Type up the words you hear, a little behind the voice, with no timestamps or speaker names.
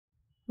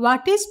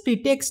What is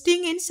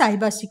pretexting in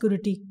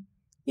cybersecurity?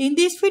 In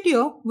this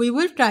video, we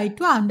will try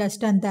to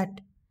understand that.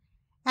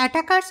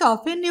 Attackers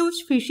often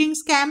use phishing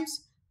scams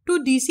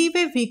to deceive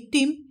a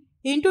victim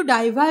into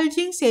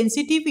divulging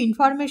sensitive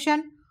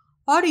information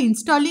or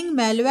installing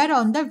malware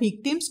on the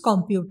victim's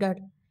computer.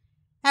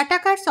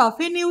 Attackers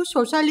often use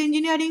social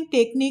engineering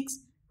techniques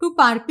to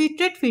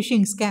perpetrate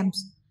phishing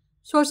scams.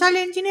 Social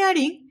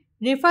engineering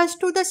refers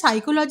to the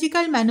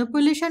psychological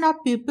manipulation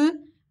of people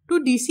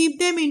to deceive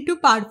them into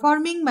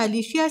performing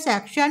malicious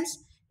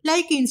actions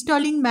like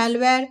installing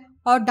malware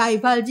or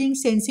divulging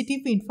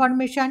sensitive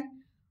information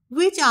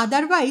which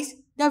otherwise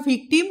the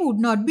victim would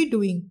not be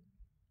doing.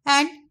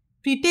 And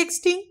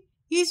pretexting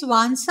is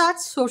one such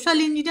social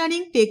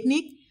engineering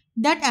technique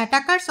that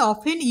attackers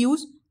often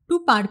use to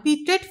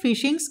perpetrate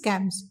phishing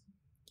scams.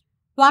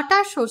 What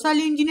are social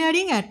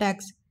engineering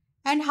attacks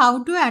and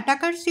how do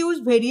attackers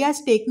use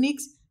various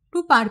techniques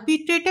to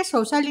perpetrate a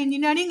social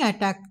engineering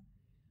attack?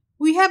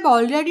 We have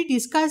already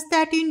discussed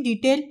that in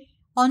detail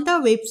on the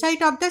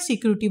website of the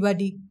Security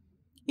Buddy.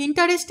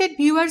 Interested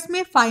viewers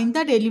may find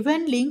the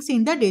relevant links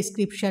in the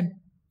description.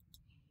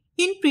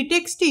 In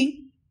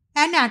pretexting,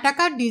 an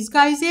attacker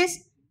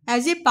disguises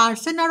as a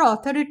person or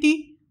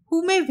authority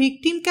whom a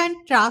victim can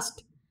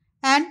trust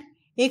and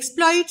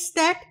exploits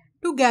that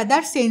to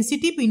gather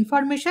sensitive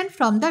information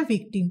from the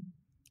victim.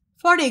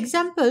 For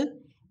example,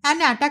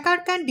 an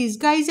attacker can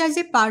disguise as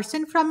a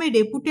person from a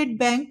reputed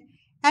bank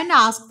and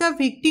ask the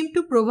victim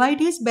to provide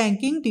his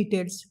banking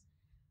details.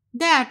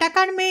 The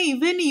attacker may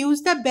even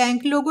use the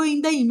bank logo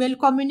in the email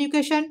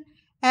communication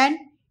and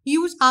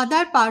use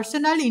other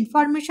personal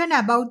information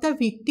about the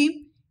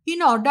victim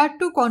in order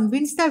to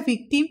convince the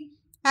victim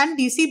and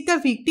deceive the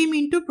victim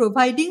into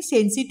providing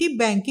sensitive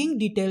banking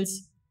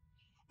details.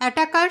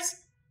 Attackers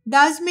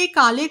thus may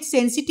collect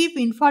sensitive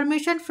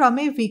information from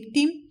a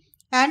victim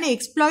and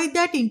exploit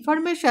that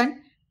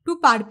information to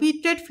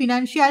perpetrate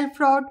financial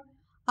fraud,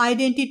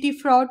 identity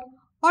fraud,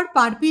 or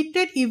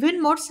perpetrate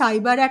even more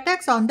cyber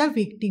attacks on the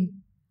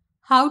victim.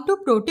 How to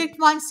protect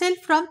oneself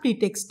from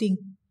pretexting?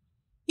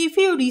 If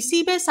you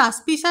receive a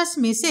suspicious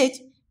message,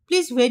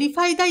 please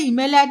verify the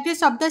email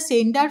address of the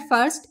sender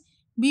first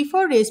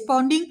before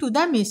responding to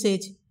the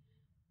message.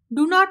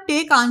 Do not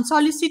take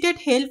unsolicited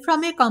help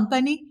from a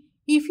company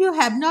if you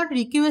have not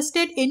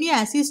requested any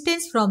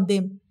assistance from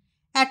them.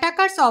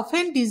 Attackers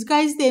often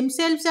disguise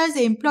themselves as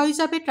employees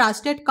of a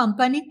trusted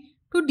company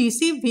to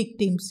deceive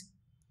victims.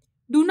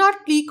 Do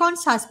not click on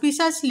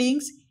suspicious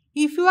links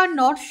if you are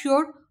not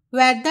sure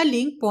where the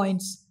link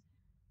points.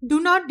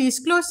 Do not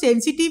disclose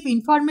sensitive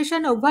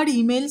information over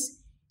emails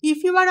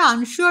if you are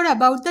unsure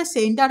about the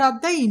sender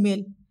of the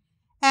email.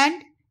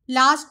 And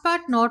last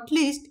but not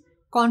least,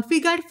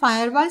 configure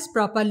firewalls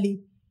properly.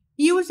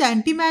 Use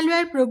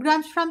anti-malware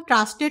programs from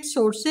trusted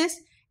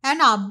sources and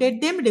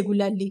update them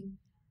regularly.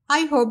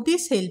 I hope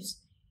this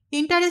helps.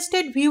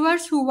 Interested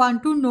viewers who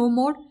want to know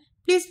more,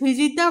 please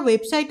visit the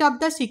website of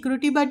the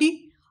Security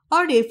Buddy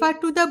or refer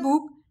to the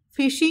book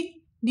Phishing,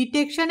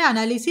 Detection,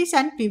 Analysis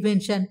and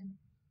Prevention.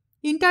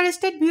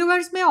 Interested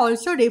viewers may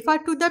also refer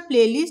to the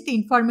playlist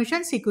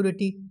Information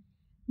Security.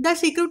 The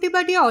Security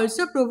Buddy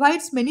also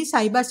provides many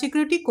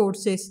cybersecurity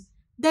courses.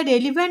 The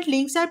relevant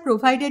links are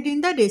provided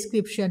in the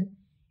description.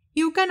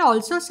 You can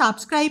also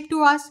subscribe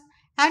to us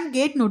and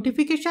get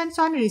notifications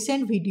on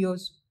recent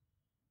videos.